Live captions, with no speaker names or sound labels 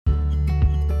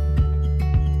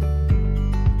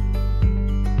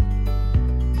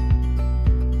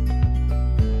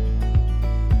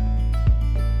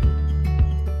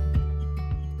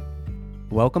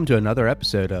Welcome to another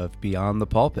episode of Beyond the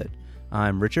Pulpit.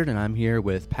 I'm Richard, and I'm here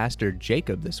with Pastor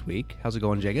Jacob this week. How's it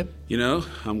going, Jacob? You know,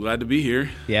 I'm glad to be here.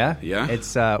 Yeah? Yeah.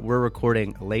 It's we're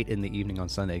recording late in the evening on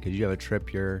Sunday because you have a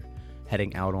trip you're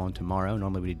heading out on tomorrow.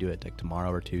 Normally we do it like tomorrow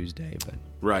or Tuesday, but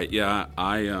Right, yeah.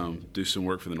 I do some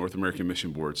work for the North American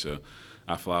Mission Board, so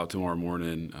I fly out tomorrow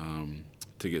morning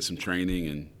to get some training,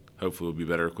 and hopefully we'll be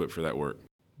better equipped for that work.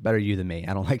 better you than me.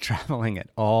 I don't like traveling at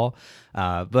all,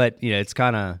 but you know, it's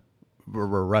kind of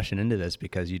we're rushing into this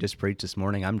because you just preached this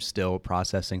morning. I'm still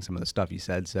processing some of the stuff you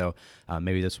said, so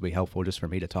maybe this will be helpful just for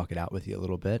me to talk it out with you a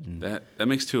little bit. And That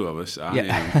makes two of us.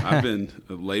 I've been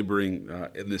laboring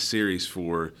in this series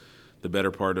for the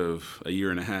better part of a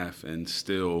year and a half, and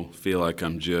still feel like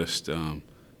I'm just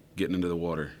getting into the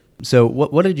water. So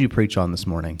what did you preach on this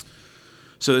morning?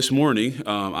 So this morning,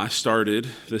 I started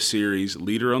the series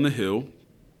Leader on the Hill.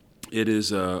 It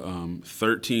is a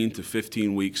 13 to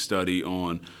 15-week study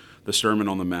on the Sermon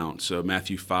on the Mount, so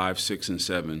Matthew 5, 6, and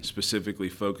 7, specifically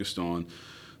focused on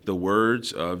the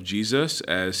words of Jesus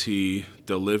as he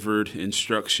delivered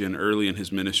instruction early in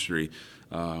his ministry.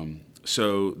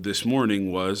 So this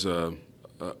morning was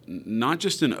not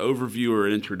just an overview or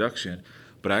an introduction,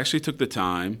 but I actually took the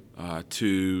time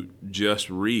to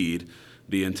just read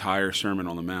the entire Sermon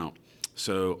on the Mount.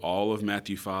 So all of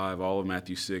Matthew 5, all of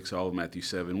Matthew 6, all of Matthew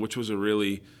 7, which was a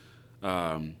really,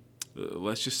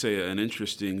 let's just say, an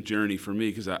interesting journey for me,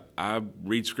 because I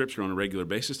read Scripture on a regular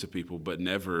basis to people, but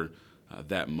never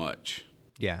that much.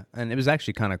 Yeah, and it was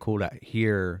actually kind of cool to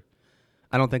hear.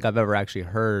 I don't think I've ever actually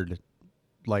heard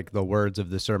like the words of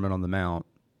the Sermon on the Mount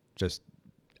just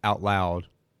out loud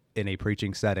in a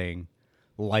preaching setting,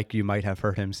 like you might have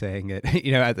heard him saying it,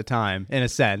 you know, at the time, in a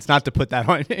sense. Not to put that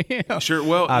on, you know, Sure.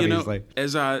 Well, obviously. You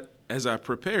know, as I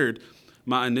prepared,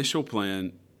 my initial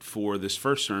plan for this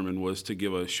first sermon was to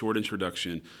give a short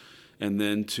introduction and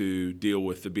then to deal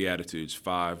with the Beatitudes,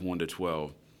 5, 1 to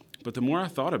 12. But the more I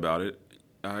thought about it,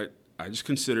 I just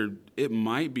considered it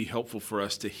might be helpful for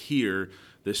us to hear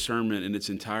this sermon in its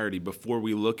entirety before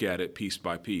we look at it piece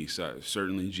by piece.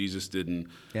 Certainly, Jesus didn't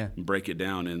break it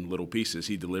down in little pieces.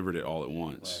 He delivered it all at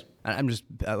once. Right. I'm just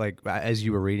like, as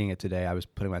you were reading it today, I was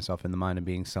putting myself in the mind of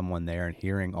being someone there and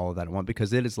hearing all of that at once,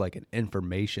 because it is like an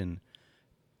information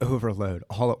overload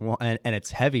all at once, and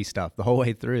it's heavy stuff the whole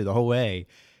way through. The whole way,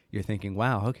 you're thinking,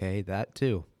 "Wow, okay, that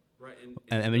too." Right,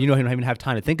 and I mean, you don't even have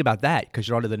time to think about that because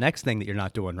you're on to the next thing that you're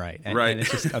not doing right. And, right. And it's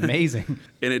just amazing.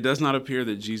 And it does not appear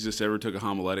that Jesus ever took a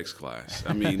homiletics class.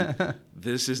 I mean,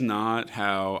 this is not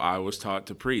how I was taught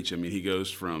to preach. I mean, he goes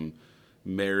from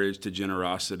marriage to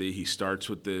generosity. He starts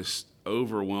with this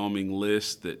overwhelming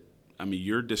list that, I mean,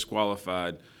 you're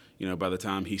disqualified, you know, by the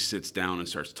time he sits down and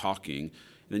starts talking.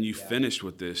 And then you finish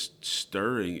with this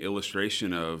stirring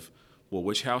illustration of, well,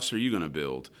 which house are you going to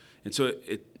build? And so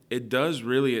it does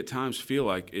really at times feel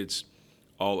like it's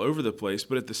all over the place,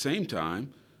 but at the same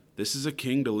time, this is a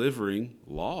king delivering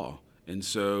law. And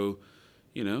so,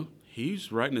 you know,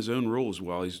 he's writing his own rules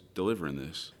while he's delivering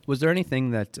this. Was there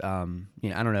anything that, you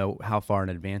know, I don't know how far in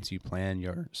advance you plan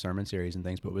your sermon series and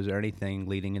things, but was there anything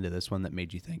leading into this one that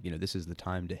made you think, you know, this is the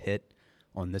time to hit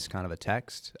on this kind of a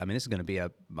text? I mean, this is going to be a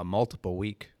multiple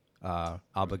week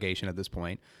obligation at this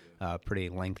point, pretty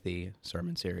lengthy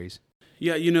sermon series.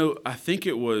 Yeah, you know, I think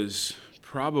it was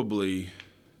probably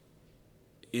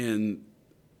in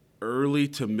early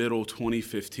to middle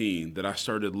 2015 that I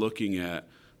started looking at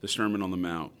the Sermon on the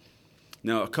Mount.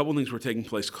 Now, a couple things were taking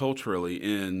place culturally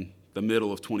in the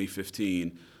middle of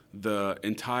 2015. The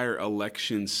entire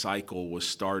election cycle was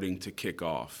starting to kick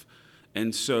off.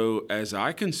 And so as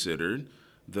I considered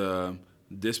the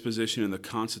disposition and the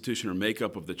constitution or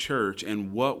makeup of the church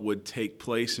and what would take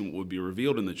place and what would be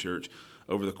revealed in the church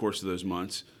over the course of those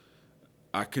months,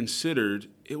 I considered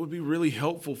it would be really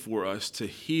helpful for us to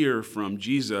hear from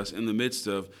Jesus in the midst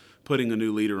of putting a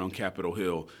new leader on Capitol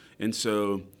Hill. And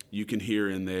so you can hear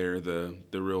in there the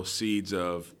real seeds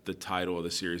of the title of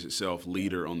the series itself,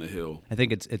 Leader on the Hill. I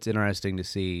think it's interesting to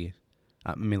see.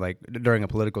 I mean, like during a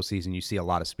political season, you see a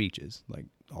lot of speeches, like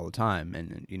all the time,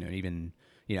 and you know, even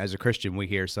you know, as a Christian, we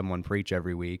hear someone preach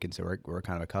every week, and so we're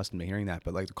kind of accustomed to hearing that.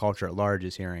 But like the culture at large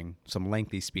is hearing some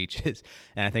lengthy speeches,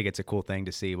 and I think it's a cool thing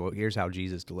to see. Well, here's how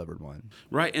Jesus delivered one.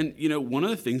 Right, and you know, one of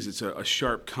the things that's a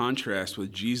sharp contrast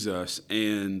with Jesus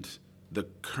and the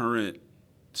current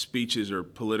speeches or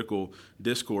political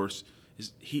discourse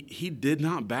is he did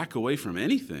not back away from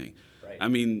anything. Right. I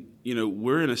mean, you know,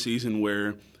 we're in a season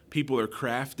where people are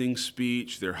crafting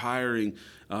speech. They're hiring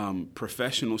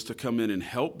professionals to come in and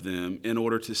help them in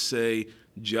order to say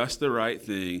just the right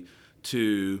thing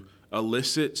to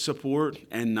elicit support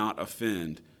and not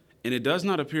offend. And it does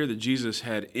not appear that Jesus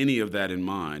had any of that in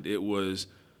mind. It was,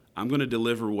 I'm going to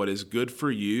deliver what is good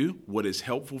for you, what is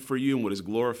helpful for you, and what is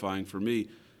glorifying for me.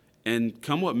 And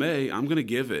come what may, I'm going to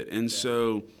give it. And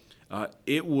so I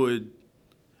think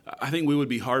we would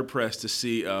be hard-pressed to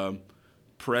see a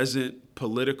present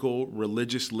political,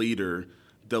 religious leader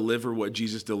deliver what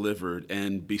Jesus delivered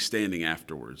and be standing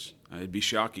afterwards. It'd be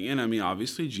shocking. And I mean,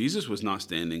 obviously, Jesus was not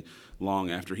standing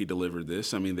long after he delivered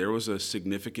this. I mean, there was a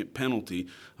significant penalty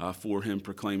for him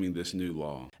proclaiming this new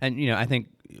law. And, I think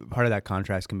part of that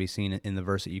contrast can be seen in the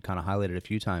verse that you kind of highlighted a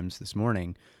few times this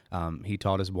morning. He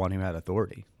taught as one who had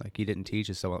authority. Like, he didn't teach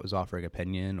as someone that was offering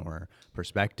opinion or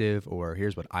perspective or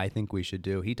here's what I think we should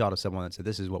do. He taught as someone that said,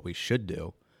 this is what we should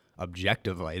do.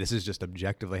 Objectively, this is just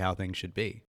objectively how things should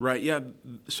be. Right, yeah.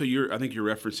 So I think you're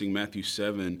referencing Matthew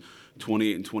 7,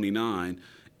 28 and 29.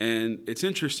 And it's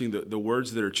interesting that the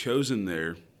words that are chosen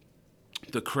there,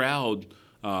 the crowd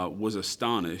was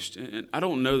astonished. And I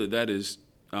don't know that is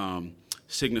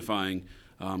signifying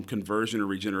conversion or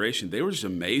regeneration. They were just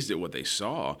amazed at what they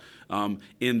saw.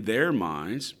 In their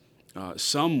minds,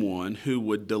 someone who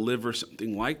would deliver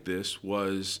something like this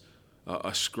was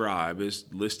a scribe, is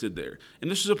listed there. And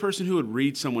this is a person who would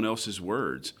read someone else's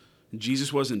words.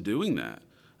 Jesus wasn't doing that.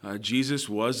 Jesus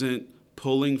wasn't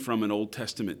pulling from an Old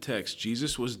Testament text.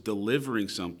 Jesus was delivering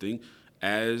something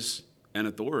as an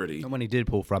authority. And when he did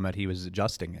pull from it, he was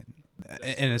adjusting it.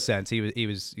 In a sense, he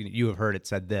was. You have heard it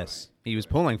said this. He was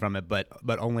pulling from it, but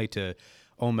only to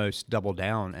almost double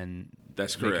down and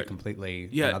that's make correct. It completely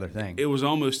Yeah, another thing. It was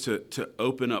almost to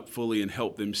open up fully and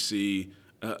help them see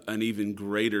an even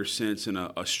greater sense and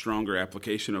a stronger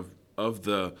application of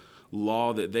the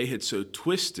law that they had so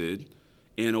twisted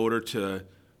in order to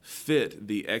fit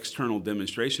the external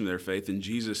demonstration of their faith. And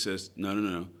Jesus says,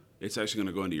 no. It's actually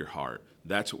going to go into your heart.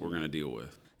 That's what we're going to deal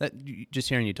with. Just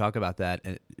hearing you talk about that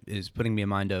is putting me in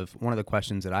mind of one of the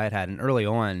questions that I had. And early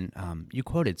on, you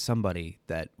quoted somebody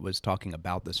that was talking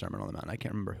about the Sermon on the Mount. I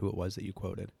can't remember who it was that you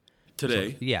quoted.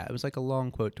 Today? So, yeah, it was like a long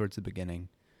quote towards the beginning.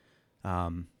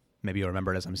 Maybe you'll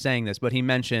remember it as I'm saying this, but he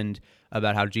mentioned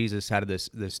about how Jesus had this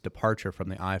departure from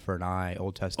the eye for an eye,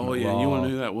 Old Testament law. Oh, yeah, you want to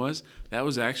know who that was? That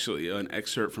was actually an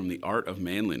excerpt from The Art of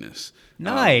Manliness.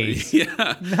 Nice.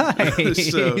 Yeah. Nice.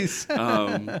 So,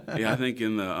 I think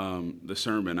in the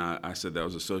sermon, I said that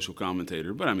was a social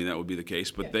commentator, but I mean, that would be the case.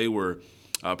 But they were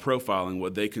profiling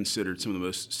what they considered some of the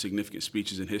most significant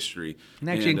speeches in history. And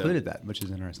they actually included that, which is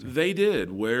interesting. They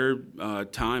did, where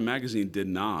Time magazine did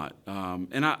not.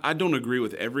 And I don't agree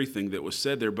with everything that was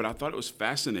said there, but I thought it was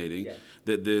fascinating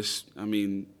that this,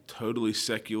 totally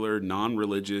secular,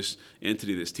 non-religious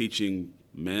entity that's teaching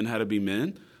men how to be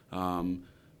men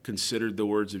considered the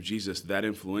words of Jesus that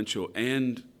influential.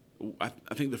 And I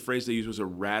think the phrase they used was a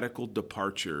radical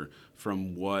departure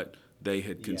from what they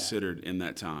had considered in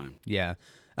that time. Yeah.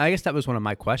 I guess that was one of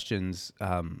my questions,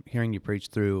 hearing you preach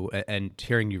through and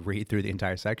hearing you read through the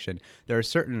entire section. There are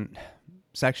certain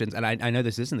sections, and I know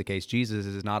this isn't the case. Jesus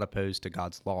is not opposed to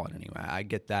God's law in any way. I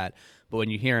get that. But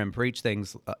when you hear him preach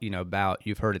things, about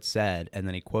you've heard it said, and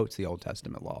then he quotes the Old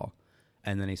Testament law,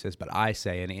 and then he says, but I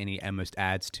say, and he almost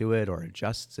adds to it or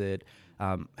adjusts it.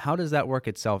 How does that work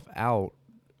itself out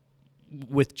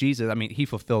with Jesus? He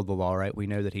fulfilled the law, right? We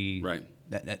know that he... Right.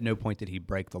 At no point did he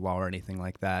break the law or anything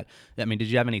like that. Did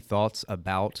you have any thoughts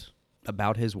about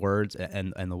his words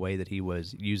and the way that he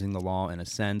was using the law in a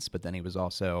sense, but then he was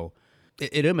also,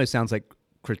 it almost sounds like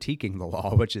critiquing the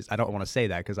law, which is, I don't want to say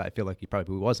that because I feel like he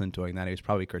probably wasn't doing that. He was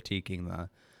probably critiquing the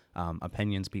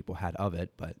opinions people had of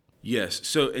it, but. Yes.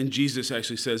 So, and Jesus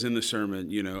actually says in the sermon,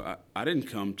 I didn't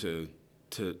come to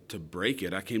break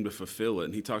it. I came to fulfill it.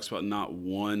 And he talks about not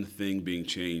one thing being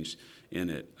changed in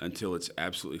it until it's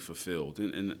absolutely fulfilled.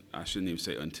 And I shouldn't even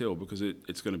say until, because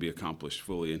it's going to be accomplished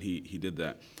fully, and he did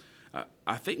that.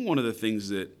 I think one of the things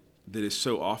that is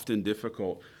so often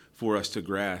difficult for us to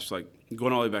grasp, like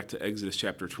going all the way back to Exodus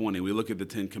chapter 20, we look at the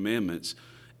Ten Commandments,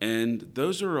 and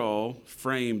those are all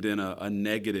framed in a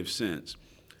negative sense.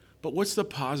 But what's the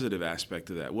positive aspect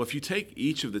of that? Well, if you take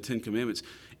each of the Ten Commandments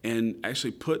and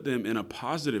actually put them in a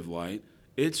positive light,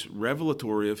 it's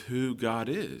revelatory of who God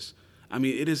is.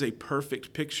 It is a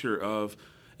perfect picture of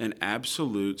an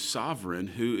absolute sovereign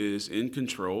who is in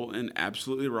control and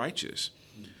absolutely righteous.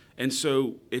 And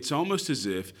so it's almost as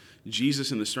if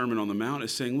Jesus in the Sermon on the Mount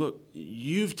is saying, look,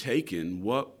 you've taken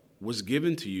what was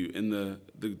given to you in the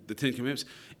Ten Commandments,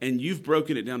 and you've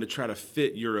broken it down to try to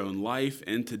fit your own life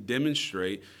and to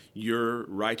demonstrate your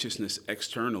righteousness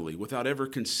externally without ever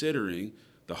considering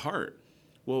the heart.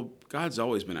 Well, God's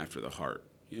always been after the heart.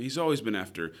 He's always been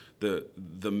after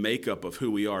the makeup of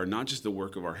who we are, not just the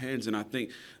work of our hands. And I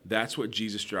think that's what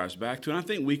Jesus drives back to. And I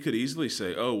think we could easily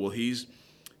say, oh, well, he's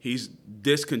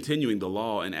discontinuing the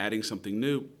law and adding something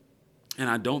new. And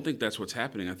I don't think that's what's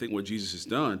happening. I think what Jesus has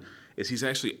done is he's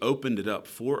actually opened it up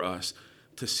for us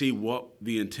to see what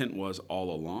the intent was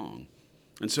all along.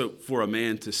 And so for a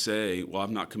man to say, well,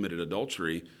 I've not committed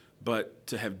adultery, but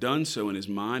to have done so in his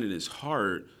mind and his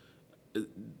heart,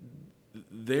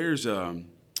 there's a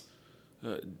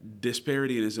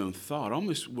disparity in his own thought.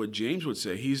 Almost what James would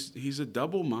say, he's a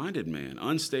double-minded man,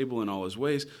 unstable in all his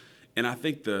ways. And I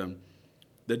think the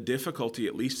difficulty,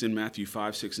 at least in Matthew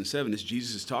 5, 6, and 7, is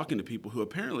Jesus is talking to people who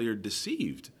apparently are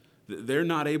deceived. They're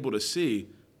not able to see,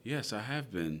 yes, I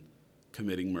have been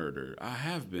committing murder. I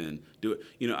have been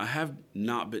I have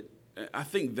not been. I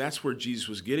think that's where Jesus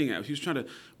was getting at. He was trying to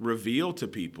reveal to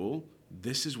people,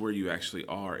 this is where you actually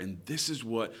are, and this is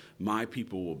what my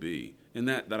people will be. And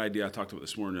that idea I talked about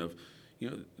this morning of,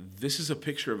 this is a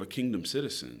picture of a kingdom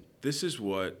citizen. This is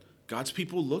what God's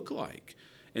people look like.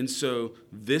 And so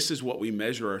this is what we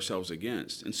measure ourselves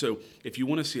against. And so if you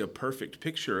want to see a perfect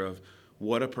picture of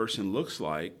what a person looks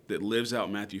like that lives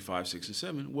out Matthew 5, 6, and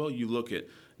 7, well, you look at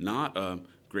not a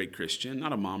great Christian,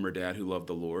 not a mom or dad who loved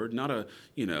the Lord, not a,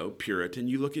 Puritan.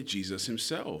 You look at Jesus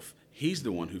himself. He's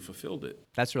the one who fulfilled it.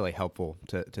 That's really helpful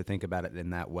to think about it in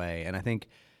that way. And I think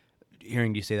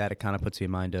hearing you say that, it kind of puts me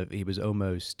in mind of he was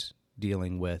almost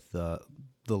dealing with the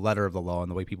letter of the law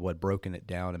and the way people had broken it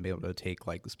down and be able to take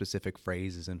like the specific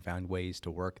phrases and found ways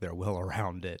to work their will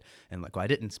around it. And like, well, I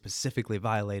didn't specifically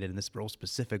violate it in this real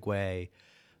specific way.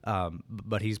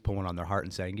 But he's pulling on their heart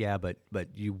and saying, yeah, but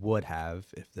you would have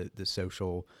if the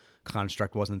social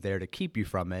construct wasn't there to keep you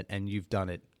from it, and you've done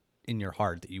it in your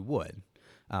heart that you would.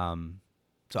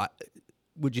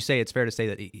 Would you say it's fair to say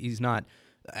that he's not,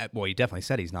 well, he definitely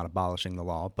said he's not abolishing the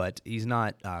law, but he's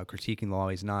not critiquing the law.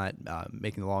 He's not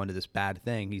making the law into this bad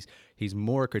thing. He's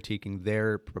more critiquing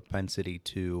their propensity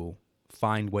to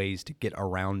find ways to get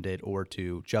around it or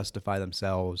to justify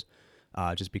themselves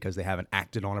just because they haven't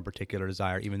acted on a particular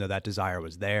desire, even though that desire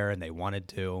was there and they wanted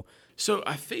to. So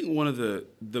I think one of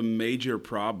the major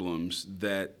problems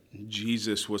that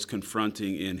Jesus was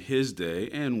confronting in his day,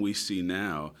 and we see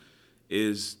now,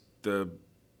 is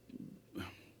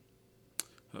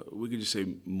we could just say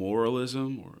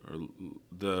moralism or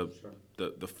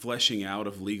the fleshing out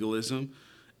of legalism,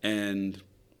 and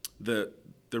the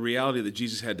reality that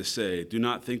Jesus had to say, do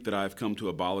not think that I have come to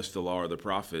abolish the law or the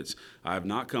prophets. I have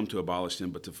not come to abolish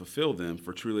them, but to fulfill them.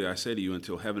 For truly I say to you,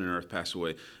 until heaven and earth pass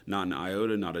away, not an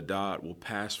iota, not a dot will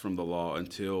pass from the law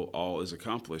until all is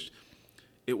accomplished.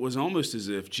 It was almost as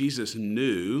if Jesus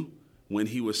knew when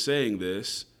he was saying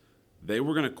this, they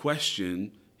were going to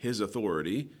question his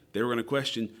authority. They were going to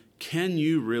question, can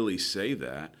you really say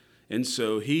that? And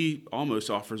so he almost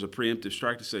offers a preemptive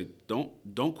strike to say,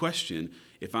 don't question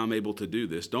if I'm able to do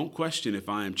this. Don't question if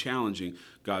I am challenging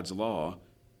God's law.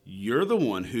 You're the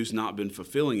one who's not been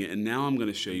fulfilling it, and now I'm going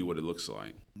to show you what it looks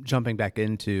like. Jumping back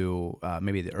into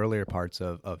maybe the earlier parts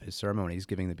of his sermon when he's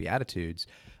giving the Beatitudes,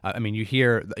 you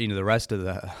hear the rest of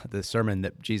the sermon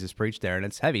that Jesus preached there, and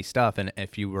it's heavy stuff. And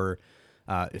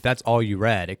if that's all you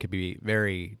read, it could be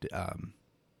very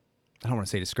I don't want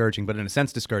to say discouraging, but in a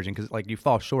sense discouraging, because like you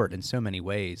fall short in so many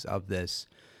ways of this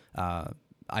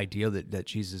ideal that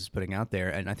Jesus is putting out there.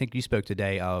 And I think you spoke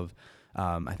today of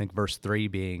I think verse 3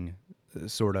 being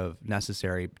sort of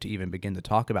necessary to even begin to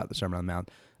talk about the Sermon on the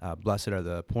Mount. Blessed are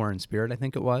the poor in spirit, I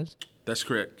think it was. That's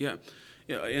correct, yeah.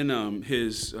 In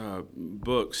his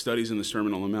book, Studies in the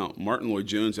Sermon on the Mount, Martin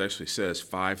Lloyd-Jones actually says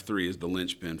 5:3 is the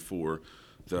linchpin for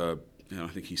I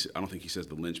don't think he says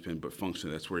the linchpin, but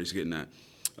functionally that's where he's getting at.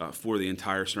 For the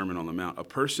entire Sermon on the Mount. A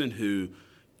person who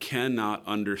cannot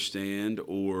understand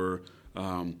or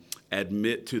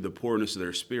admit to the poorness of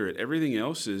their spirit, everything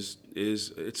else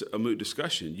it's a moot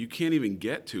discussion. You can't even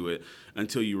get to it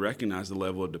until you recognize the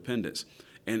level of dependence.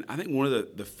 And I think one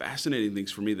of the fascinating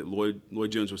things for me that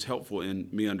Lloyd-Jones was helpful in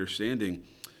me understanding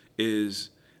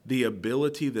is the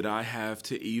ability that I have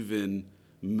to even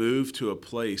move to a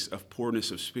place of poorness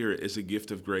of spirit is a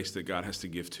gift of grace that God has to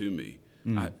give to me.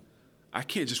 I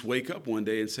can't just wake up one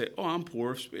day and say, oh, I'm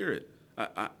poor of spirit.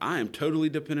 I am totally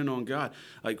dependent on God.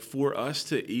 Like, for us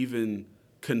to even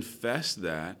confess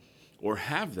that or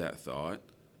have that thought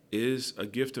is a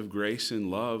gift of grace and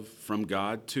love from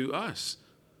God to us.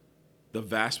 The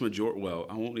vast majority, well,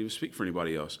 I won't even speak for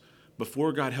anybody else.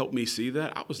 Before God helped me see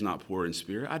that, I was not poor in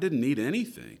spirit. I didn't need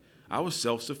anything. I was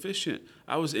self-sufficient.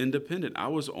 I was independent. I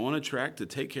was on a track to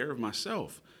take care of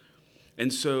myself.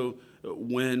 And so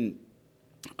when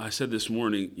I said this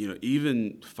morning,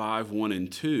 even 5, 1,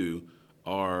 and 2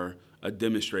 are a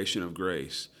demonstration of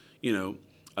grace. You know,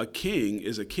 a king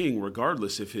is a king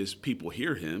regardless if his people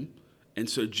hear him. And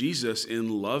so Jesus,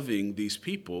 in loving these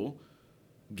people,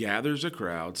 gathers a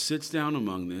crowd, sits down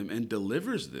among them, and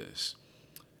delivers this.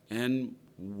 And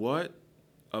what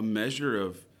a measure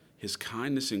of his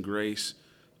kindness and grace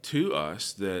to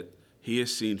us that he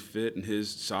has seen fit in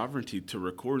his sovereignty to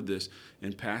record this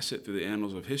and pass it through the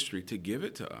annals of history to give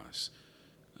it to us.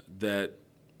 That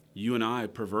you and I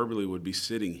proverbially would be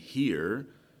sitting here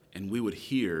and we would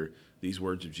hear these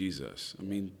words of Jesus. I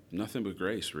mean, nothing but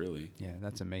grace, really. Yeah,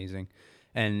 that's amazing.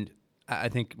 And I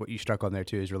think what you struck on there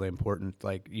too is really important.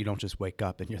 Like, you don't just wake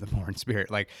up and you're the poor in spirit.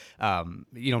 Like,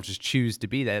 you don't just choose to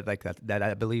be that. Like that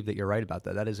I believe that you're right about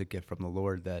that. That is a gift from the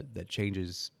Lord that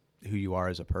changes who you are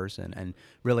as a person. And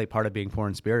really part of being poor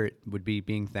in spirit would be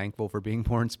being thankful for being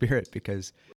poor in spirit,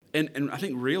 because. And I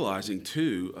think realizing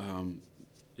too,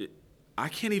 I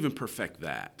can't even perfect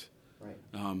that.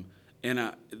 Right.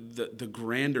 And the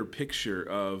grander picture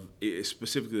of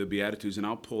specifically the Beatitudes, and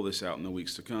I'll pull this out in the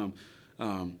weeks to come,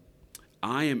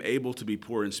 I am able to be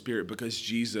poor in spirit because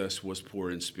Jesus was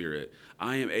poor in spirit.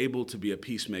 I am able to be a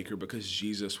peacemaker because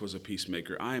Jesus was a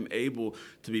peacemaker. I am able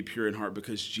to be pure in heart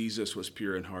because Jesus was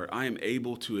pure in heart. I am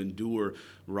able to endure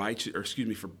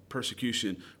for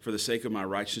persecution for the sake of my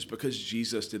righteousness because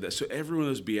Jesus did that. So every one of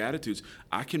those Beatitudes,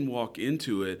 I can walk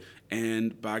into it,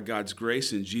 and by God's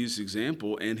grace and Jesus'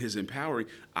 example and his empowering,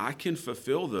 I can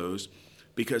fulfill those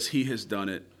because he has done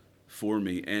it for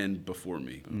me and before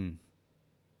me.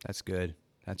 That's good.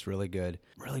 That's really good.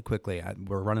 Really quickly,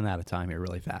 we're running out of time here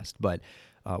really fast. But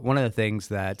one of the things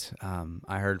that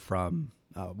I heard from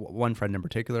one friend in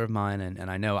particular of mine, and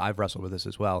I know I've wrestled with this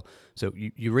as well. So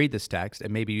you read this text,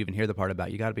 and maybe you even hear the part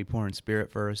about you got to be poor in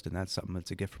spirit first, and that's something that's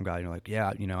a gift from God. And you're like,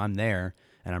 yeah, I'm there,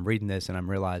 and I'm reading this, and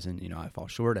I'm realizing, I fall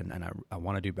short, and I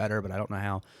want to do better, but I don't know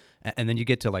how. And then you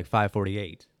get to like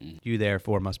 548. You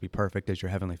therefore must be perfect as your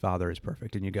heavenly Father is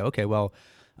perfect. And you go, okay, well,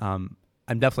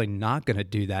 I'm definitely not going to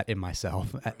do that in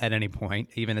myself at any point,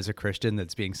 even as a Christian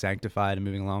that's being sanctified and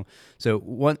moving along. So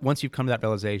once you've come to that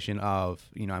realization of,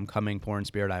 I'm coming poor in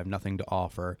spirit, I have nothing to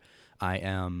offer, I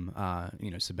am,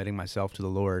 submitting myself to the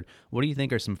Lord, what do you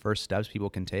think are some first steps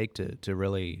people can take to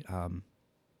really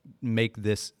make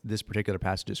this particular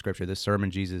passage of Scripture, this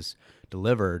sermon Jesus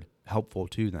delivered, helpful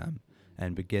to them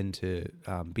and begin to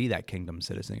be that kingdom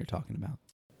citizen you're talking about?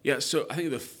 Yeah, so I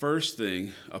think the first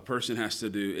thing a person has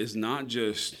to do is not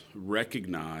just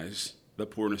recognize the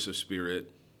poorness of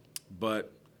spirit,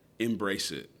 but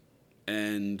embrace it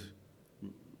and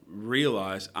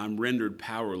realize I'm rendered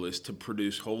powerless to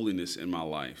produce holiness in my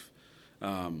life.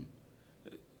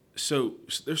 So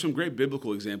there's some great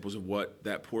biblical examples of what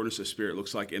that poorness of spirit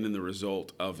looks like and then the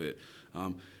result of it.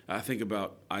 I think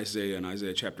about Isaiah in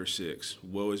Isaiah chapter 6.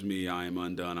 Woe is me, I am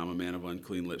undone. I'm a man of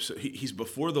unclean lips. So he's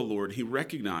before the Lord. He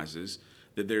recognizes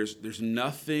that there's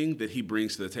nothing that he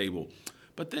brings to the table.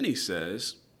 But then he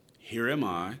says, here am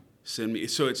I, send me.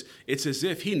 So it's as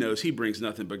if he knows he brings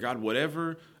nothing. But God,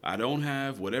 whatever I don't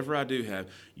have, whatever I do have,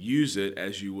 use it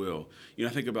as you will. I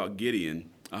think about Gideon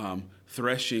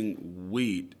threshing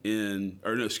wheat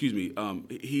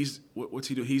what's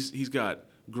he doing? He's got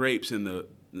grapes in the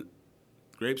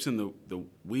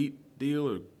wheat deal,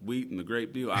 or wheat in the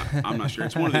grape deal. I'm not sure.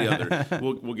 It's one or the other.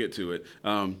 We'll get to it.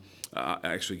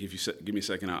 Actually, give me a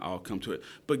second. I'll come to it.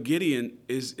 But Gideon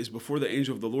is before the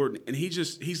angel of the Lord, and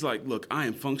he's like, look, I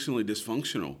am functionally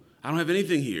dysfunctional. I don't have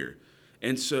anything here.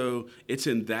 And so it's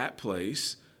in that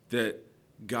place that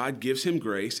God gives him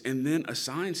grace and then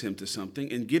assigns him to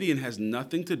something. And Gideon has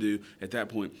nothing to do at that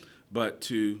point but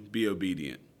to be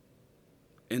obedient.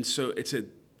 And so it's at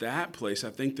that place,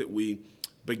 I think, that we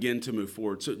begin to move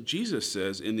forward. So Jesus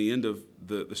says in the end of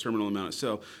the Sermon on the Mount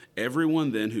itself,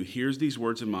 everyone then who hears these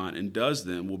words of mine and does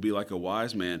them will be like a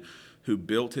wise man who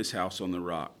built his house on the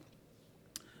rock.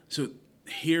 So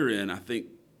herein, I think,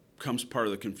 comes part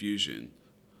of the confusion.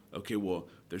 Okay, well,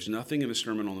 there's nothing in the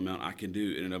Sermon on the Mount I can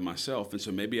do in and of myself, and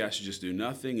so maybe I should just do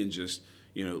nothing and just,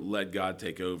 let God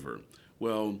take over.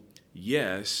 Well,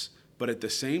 yes, but at the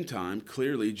same time,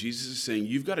 clearly, Jesus is saying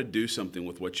you've got to do something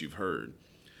with what you've heard.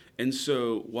 And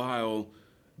so while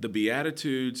the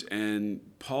Beatitudes and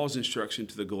Paul's instruction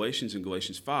to the Galatians in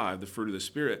Galatians 5, the fruit of the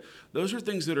Spirit, those are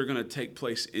things that are going to take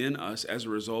place in us as a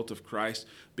result of Christ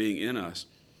being in us.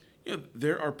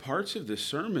 There are parts of this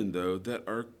sermon, though, that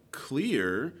are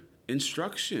clear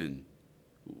instruction.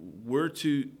 We're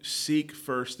to seek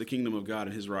first the kingdom of God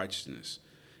and his righteousness,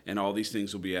 and all these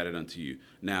things will be added unto you.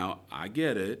 Now, I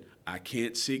get it. I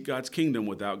can't seek God's kingdom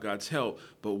without God's help.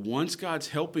 But once God's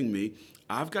helping me,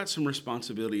 I've got some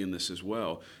responsibility in this as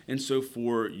well. And so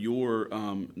for your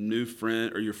new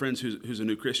friend or your friends who's a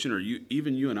new Christian, or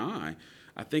even you and I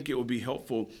think it will be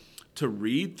helpful to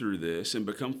read through this and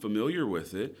become familiar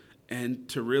with it, and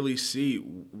to really see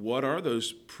what are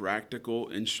those practical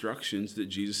instructions that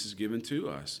Jesus has given to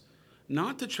us.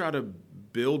 Not to try to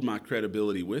build my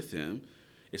credibility with him.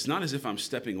 It's not as if I'm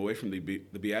stepping away from the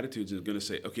Beatitudes and going to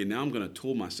say, okay, now I'm going to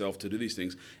tool myself to do these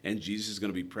things, and Jesus is going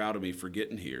to be proud of me for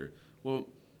getting here. Well,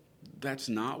 that's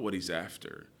not what he's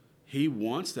after. He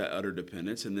wants that utter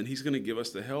dependence, and then he's going to give us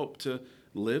the help to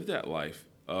live that life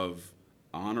of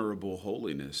honorable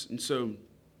holiness. And so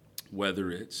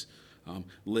whether it's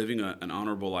living an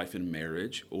honorable life in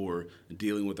marriage, or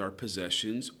dealing with our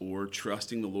possessions, or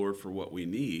trusting the Lord for what we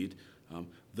need,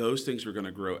 those things are going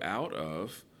to grow out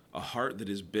of a heart that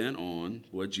is bent on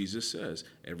what Jesus says.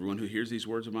 Everyone who hears these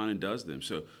words of mine and does them.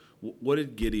 So what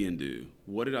did Gideon do?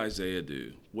 What did Isaiah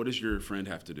do? What does your friend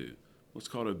have to do? Well, it's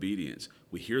called obedience.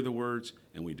 We hear the words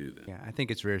and we do them. Yeah, I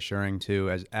think it's reassuring too,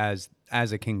 as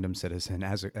a kingdom citizen,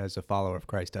 as a follower of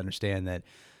Christ, to understand that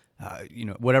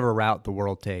whatever route the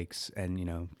world takes,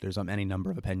 and there's any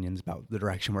number of opinions about the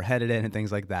direction we're headed in and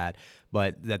things like that,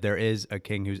 but that there is a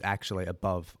king who's actually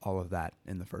above all of that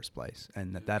in the first place,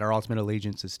 and that our ultimate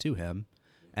allegiance is to him,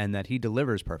 and that he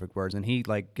delivers perfect words, and he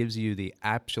gives you the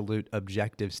absolute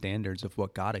objective standards of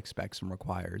what God expects and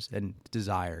requires and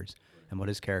desires, and what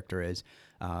his character is.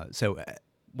 So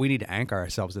we need to anchor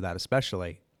ourselves to that,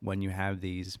 especially when you have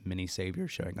these mini saviors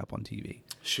showing up on TV.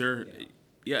 Sure.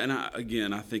 Yeah, and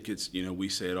I think it's, we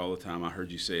say it all the time. I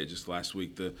heard you say it just last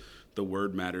week, the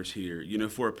word matters here.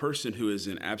 For a person who is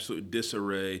in absolute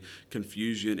disarray,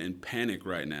 confusion, and panic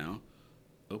right now,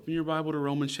 open your Bible to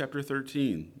Romans chapter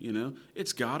 13.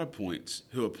 It's God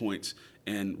who appoints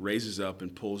and raises up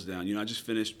and pulls down. I just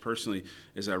finished personally,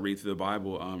 as I read through the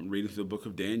Bible, reading through the book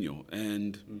of Daniel.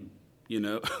 And,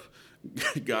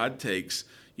 God takes,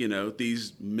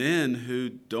 these men who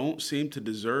don't seem to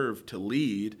deserve to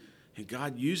lead, and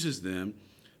God uses them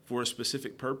for a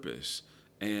specific purpose.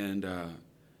 And,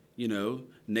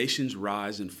 nations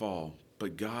rise and fall,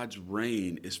 but God's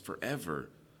reign is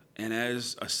forever. And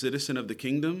as a citizen of the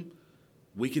kingdom,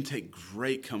 we can take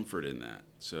great comfort in that.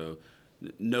 So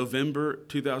November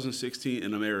 2016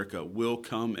 in America will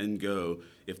come and go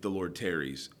if the Lord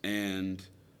tarries. And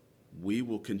we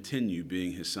will continue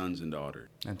being his sons and daughters.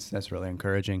 That's really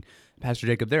encouraging. Pastor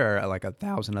Jacob, there are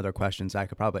 1,000 other questions I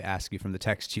could probably ask you from the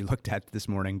text you looked at this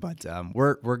morning, but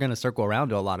we're going to circle around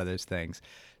to a lot of those things.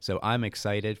 So I'm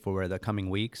excited for the coming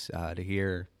weeks to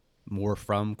hear more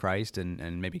from Christ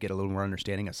and maybe get a little more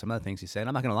understanding of some of the things he said.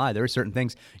 I'm not going to lie, there are certain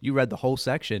things, you read the whole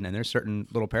section, and there's certain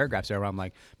little paragraphs there where I'm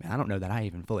like, man, I don't know that I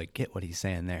even fully get what he's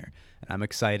saying there. And I'm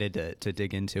excited to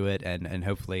dig into it and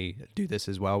hopefully do this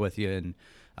as well with you and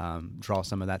draw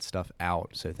some of that stuff out.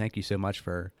 So thank you so much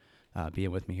for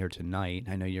being with me here tonight.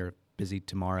 I know you're busy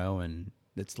tomorrow and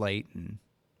it's late, and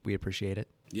we appreciate it.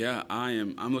 Yeah,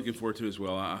 I'm looking forward to it as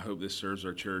well. I hope this serves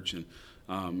our church, and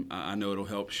I know it'll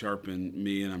help sharpen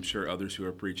me, and I'm sure others who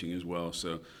are preaching as well.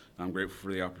 So I'm grateful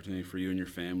for the opportunity for you and your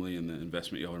family and the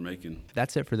investment y'all are making.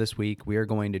 That's it for this week. We are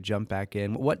going to jump back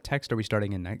in. What text are we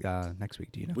starting in next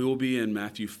week? Do you know? We will be in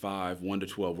Matthew 5,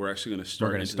 1-12. We're actually going to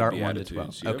start into the Beatitudes.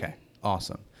 1 to 12. Yep. Okay,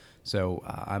 awesome. So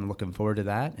I'm looking forward to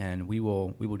that, and we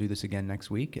will do this again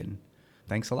next week, and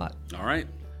thanks a lot. All right.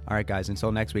 All right, guys,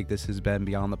 until next week, this has been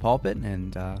Beyond the Pulpit,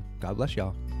 and God bless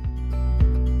y'all.